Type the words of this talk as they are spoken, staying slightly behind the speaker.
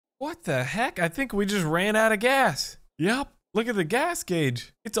What the heck? I think we just ran out of gas. Yep. Look at the gas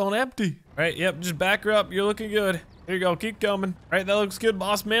gauge. It's on empty. All right, yep, just back her up. You're looking good. Here you go, keep coming. All right, that looks good,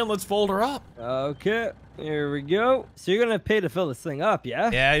 boss man. Let's fold her up. Okay, here we go. So you're gonna pay to fill this thing up, yeah?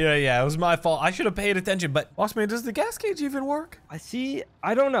 Yeah. It was my fault. I should have paid attention, but boss man, does the gas gauge even work?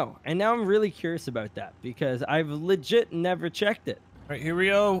 I don't know. And now I'm really curious about that because I've legit never checked it. All right, here we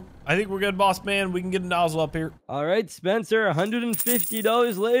go. I think we're good, boss man. We can get a nozzle up here. All right, Spencer,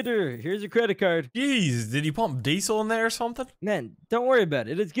 $150 later. Here's your credit card. Jeez, did you pump diesel in there or something? Man, don't worry about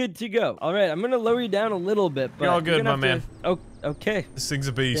it. It's good to go. All right, I'm going to lower you down a little bit. But you're all good, my man. Oh, okay. This thing's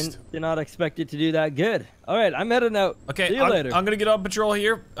a beast. Did not expect it to do that good. All right, I'm heading out. Okay, see you later. I'm going to get on patrol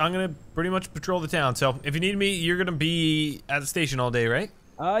here. I'm going to pretty much patrol the town. So if you need me, you're going to be at the station all day, right?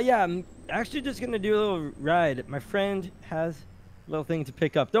 Yeah, I'm actually just going to do a little ride. My friend has a little thing to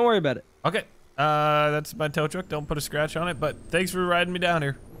pick up. Don't worry about it. Okay. That's my tow truck. Don't put a scratch on it, but thanks for riding me down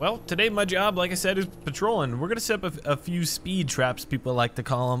here. Well, today my job, like I said, is patrolling. We're gonna set up a few speed traps, people like to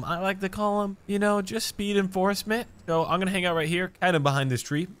call them. I like to call them, you know, just speed enforcement. So I'm gonna hang out right here, kind of behind this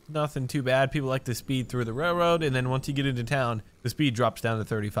tree. Nothing too bad. People like to speed through the railroad, and then once you get into town, the speed drops down to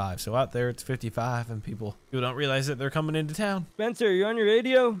 35. So out there, it's 55, and people don't realize that they're coming into town. Spencer, you on your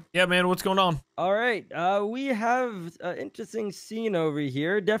radio? Yeah, man, what's going on? All right, we have an interesting scene over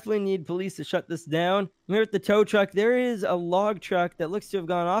here. Definitely need police to shut this down. I'm here at the tow truck. There is a log truck that looks to have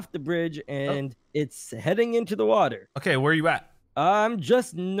gone off the bridge, and it's heading into the water. Okay, where are you at? I'm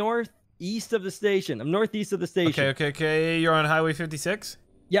just northeast of the station. I'm northeast of the station. Okay. You're on Highway 56?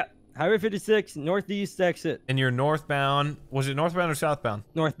 Yeah, Highway 56, northeast exit. And you're northbound. Was it northbound or southbound?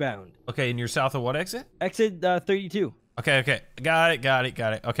 Northbound. Okay, and you're south of what exit? Exit 32. Okay. Got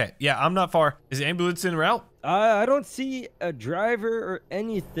it. Okay, yeah, I'm not far. Is the ambulance en route? I don't see a driver or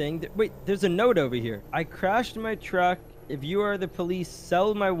anything. Wait, there's a note over here. I crashed my truck. If you are the police,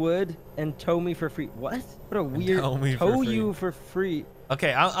 sell my wood and tow me for free. What? What a weird tow you for free.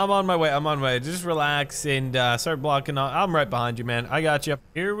 Okay, I'm on my way. Just relax and start blocking on. I'm right behind you, man. I got you.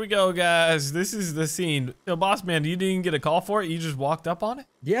 Here we go, guys. This is the scene. So, boss man, you didn't get a call for it? You just walked up on it?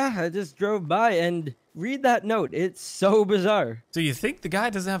 Yeah, I just drove by and read that note. It's so bizarre. So you think the guy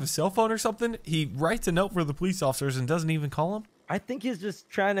doesn't have a cell phone or something? He writes a note for the police officers and doesn't even call them? I think he's just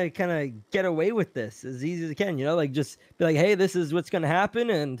trying to kind of get away with this as easy as he can, you know, like just be like, hey, this is what's going to happen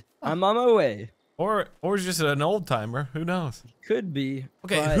and I'm on my way. Or it's just an old timer. Who knows? Could be.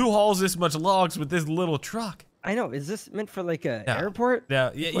 Okay, who hauls this much logs with this little truck? I know. Is this meant for like an airport?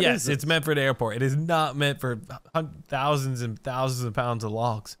 Yeah. Yes, it's meant for an airport. It is not meant for thousands and thousands of pounds of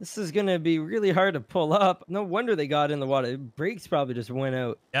logs. This is going to be really hard to pull up. No wonder they got in the water. Brakes probably just went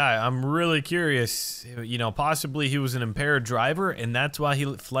out. Yeah, I'm really curious. You know, possibly he was an impaired driver and that's why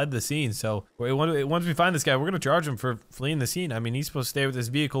he fled the scene. So once we find this guy, we're going to charge him for fleeing the scene. I mean, he's supposed to stay with his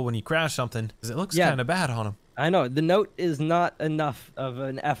vehicle when he crashed something because it looks kind of bad on him. I know. The note is not enough of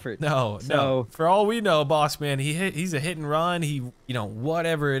an effort. No. For all we know, boss man, he's a hit and run.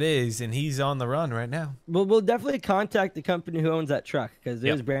 Whatever it is, and he's on the run right now. Well, we'll definitely contact the company who owns that truck because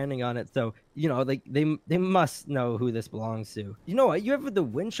there's branding on it. So, you know, like they must know who this belongs to. You know what? You have the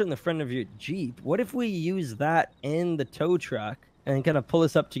winch on the front of your Jeep. What if we use that in the tow truck and kind of pull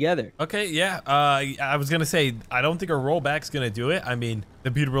us up together? Okay, yeah. I was gonna say I don't think our rollback's gonna do it. I mean, the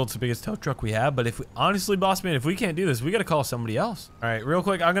Peterbilt's the biggest tow truck we have, but honestly, boss man, if we can't do this, we gotta call somebody else. All right, real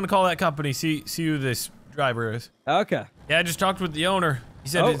quick, I'm gonna call that company. See who this driver is. Okay. Yeah, I just talked with the owner. He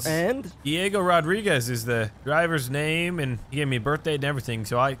said and Diego Rodriguez is the driver's name, and he gave me a birthday and everything.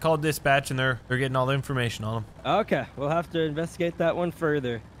 So I called dispatch, and they're getting all the information on him. Okay, we'll have to investigate that one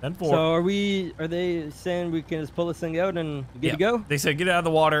further. 10-4. So are they saying we can just pull this thing out and get to go? They said get it out of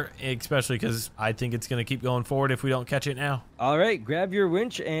the water, especially because I think it's gonna keep going forward if we don't catch it now. All right, grab your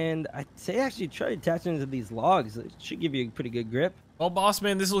winch, and I'd say actually try attaching it to these logs. It should give you a pretty good grip. Well, boss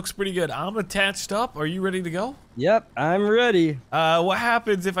man, this looks pretty good. I'm attached up. Are you ready to go? Yep, I'm ready. What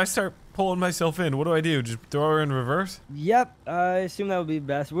happens if I start pulling myself in? What do I do? Just throw her in reverse? Yep, I assume that would be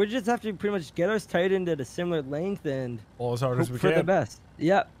best. We just have to pretty much get us tightened at a similar length and pull as hard as we can. For the best.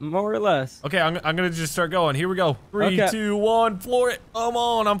 Yep, more or less. Okay, I'm gonna just start going. Here we go. 3, 2, 1, floor it. Come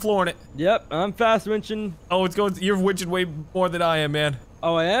on, I'm flooring it. Yep, I'm fast winching. Oh, it's going. You're winching way more than I am, man.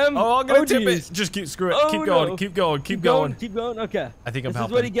 Oh, I am? Oh, I'm gonna tip it. Just screw it. Keep going. Keep going. Keep going. Okay. I think I'm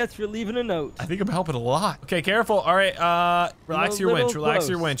helping. This is what he gets for leaving a note. I think I'm helping a lot. Okay, careful. All right. Relax your winch. Relax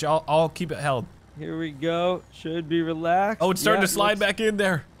your winch. I'll keep it held. Here we go. Should be relaxed. Oh, it's starting to slide back in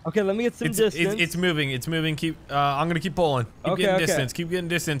there. Okay, let me get some distance. It's moving. It's moving. I'm gonna keep pulling. Keep getting distance. Keep getting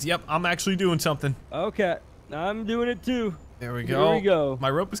distance. Yep, I'm actually doing something. Okay, I'm doing it too. There we go. Here we go.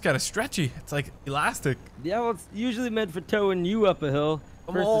 My rope is kind of stretchy. It's like elastic. Yeah, well, it's usually meant for towing you up a hill.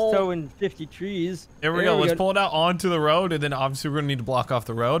 versus towing 50 trees. There we go. Let's pull it out onto the road, and then obviously we're gonna need to block off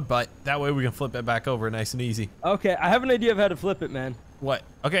the road, but that way we can flip it back over nice and easy. Okay, I have an idea of how to flip it, man. What?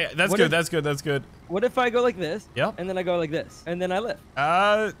 Okay, that's good. That's good. That's good. What if I go like this? Yep. And then I go like this, and then I lift.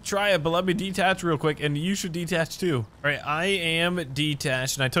 Try it, but let me detach real quick, and you should detach too. All right, I am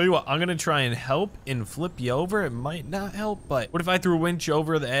detached, and I tell you what, I'm gonna try and help and flip you over. It might not help, but what if I threw a winch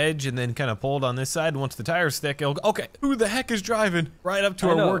over the edge and then kind of pulled on this side, and once the tires stick, it'll go, okay, who the heck is driving right up to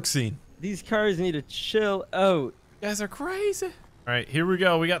our work scene? These cars need to chill out. You guys are crazy. All right, here we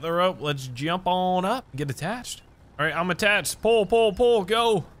go. We got the rope. Let's jump on up and get attached. All right, I'm attached. Pull, pull, pull,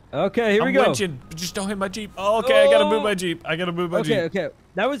 go. Okay, here we go. Winching. Just don't hit my Jeep. Oh, okay, I gotta move my Jeep. I gotta move my Jeep. Okay.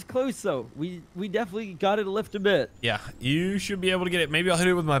 That was close though. We definitely got it to lift a bit. Yeah, you should be able to get it. Maybe I'll hit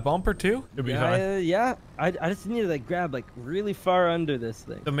it with my bumper too. It'll be fine. Yeah. I just need to like grab like really far under this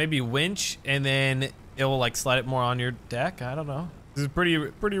thing. So maybe winch, and then it will like slide it more on your deck. I don't know. This is pretty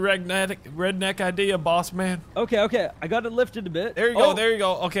redneck idea, boss man. Okay. I got it lifted a bit. There you go. There you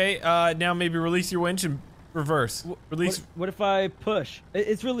go. Okay. Now maybe release your winch and reverse. Release. What if I push?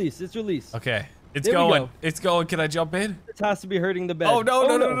 It's released. It's released. Okay. It's going. It's going. Can I jump in? It has to be hurting the bed. Oh,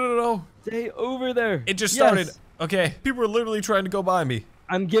 no. Stay over there. It just started. Okay. People are literally trying to go by me.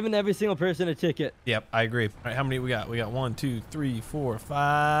 I'm giving every single person a ticket. Yep, I agree. All right, how many we got? We got 1, 2, 3, 4,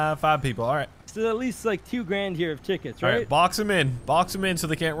 5. 5 people. All right. So at least like $2 grand here of tickets, right? All right, box them in. Box them in so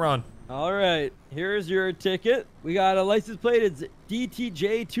they can't run. All right, here's your ticket. We got a license plate. It's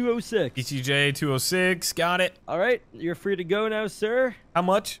DTJ 206. DTJ 206. Got it. All right, you're free to go now, sir. How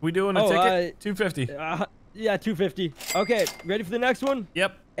much? We doing a ticket? 250. Yeah, 250. Okay, ready for the next one?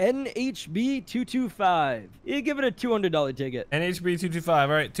 Yep. NHB 225. You give it a $200 ticket. NHB 225.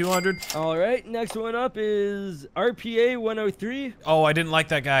 All right, 200. All right, next one up is RPA 103. Oh, I didn't like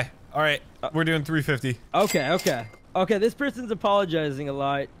that guy. All right, we're doing 350. Okay, this person's apologizing a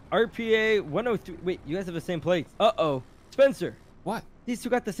lot. RPA 103. Wait, you guys have the same plates. Uh-oh. Spencer. What? These two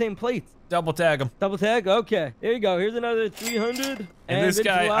got the same plates. Double tag them. Double tag? Okay. There you go. Here's another 300. And this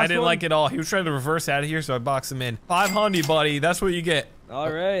guy, I didn't like it all. He was trying to reverse out of here, so I boxed him in. 500, buddy. That's what you get. All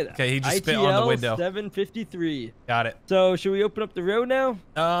right. Okay, he just spit on the window. 753. Got it. So, should we open up the road now?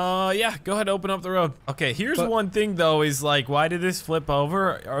 Yeah. Go ahead, open up the road. Okay, here's one thing, though, is like, why did this flip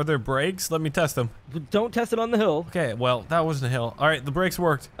over? Are there brakes? Let me test them. Don't test it on the hill. Okay, well, that wasn't a hill. All right, the brakes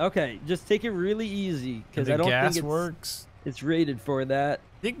worked. Okay, just take it really easy, because I don't think it's rated for that.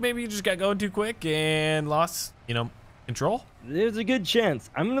 I think maybe you just got going too quick and lost, control? There's a good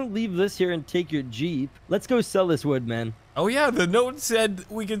chance. I'm going to leave this here and take your Jeep. Let's go sell this wood, man. Oh, yeah, the note said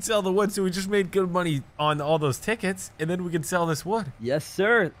we can sell the wood, so we just made good money on all those tickets, and then we can sell this wood. Yes,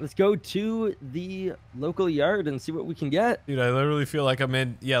 sir. Let's go to the local yard and see what we can get. Dude, I literally feel like I'm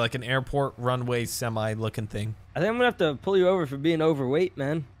in, like an airport runway semi-looking thing. I think I'm going to have to pull you over for being overweight,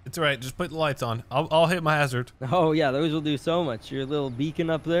 man. It's all right. Just put the lights on. I'll hit my hazard. Oh, yeah, those will do so much. Your little beacon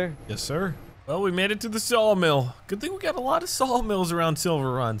up there. Yes, sir. Well, we made it to the sawmill. Good thing we got a lot of sawmills around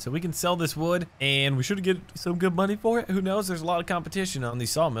Silver Run, so we can sell this wood, and we should get some good money for it. Who knows? There's a lot of competition on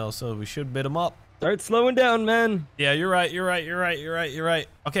these sawmills, so we should bid them up. Start slowing down, man. Yeah, you're right.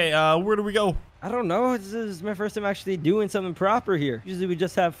 Okay, where do we go? I don't know. This is my first time actually doing something proper here. Usually we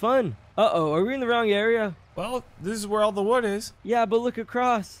just have fun. Uh-oh, are we in the wrong area? Well, this is where all the wood is. Yeah, but look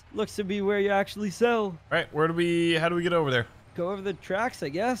across. Looks to be where you actually sell. All right, how do we get over there? Go over the tracks, I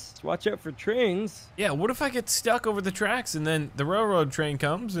guess. Watch out for trains. Yeah, what if I get stuck over the tracks and then the railroad train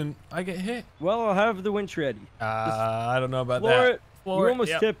comes and I get hit? Well, I'll have the winch ready. I don't know about that. Floor you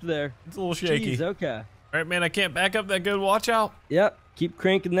almost tipped there. It's a little shaky. Jeez, okay. All right, man, I can't back up that good. Watch out. Yep, keep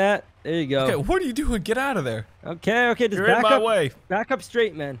cranking that. There you go. Okay, what are you doing? Get out of there. Okay, just You're in my way. Back up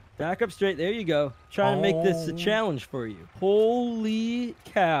straight, man. Back up straight. There you go. Trying to make this a challenge for you. Holy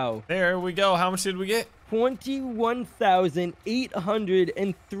cow. There we go. How much did we get?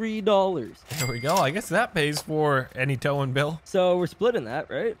 $21,803. There we go. I guess that pays for any towing bill. So we're splitting that,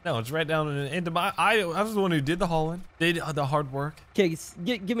 right? No, it's right down into my. I was the one who did the hauling, did the hard work. Okay,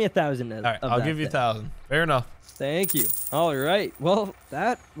 give me 1,000. All right, I'll give you 1,000. Fair enough. Thank you. All right. Well,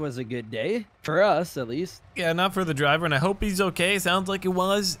 that was a good day. For us, at least. Yeah, not for the driver, and I hope he's okay. Sounds like it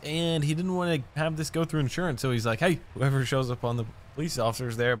was, and he didn't want to have this go through insurance, so he's like, hey, whoever shows up on the police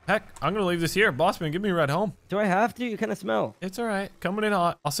officers there. Heck, I'm going to leave this here. Bossman, give me a ride home. Do I have to? You kind of smell. It's all right. Coming in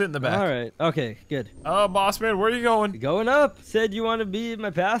hot. I'll sit in the back. All right. Okay, good. Oh, Bossman, where are you going? Going up. Said you want to be my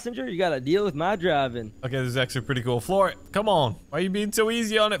passenger? You got to deal with my driving. Okay, this is actually pretty cool. Floor it. Come on. Why are you being so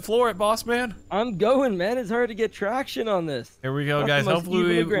easy on it? Floor it, Bossman. I'm going, man. It's hard to get traction on this. Here we go, guys.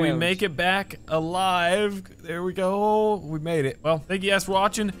 Hopefully we make it back alive. There we go. We made it. Well, thank you guys for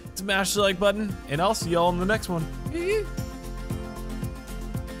watching. Smash the like button, and I'll see y'all in the next one.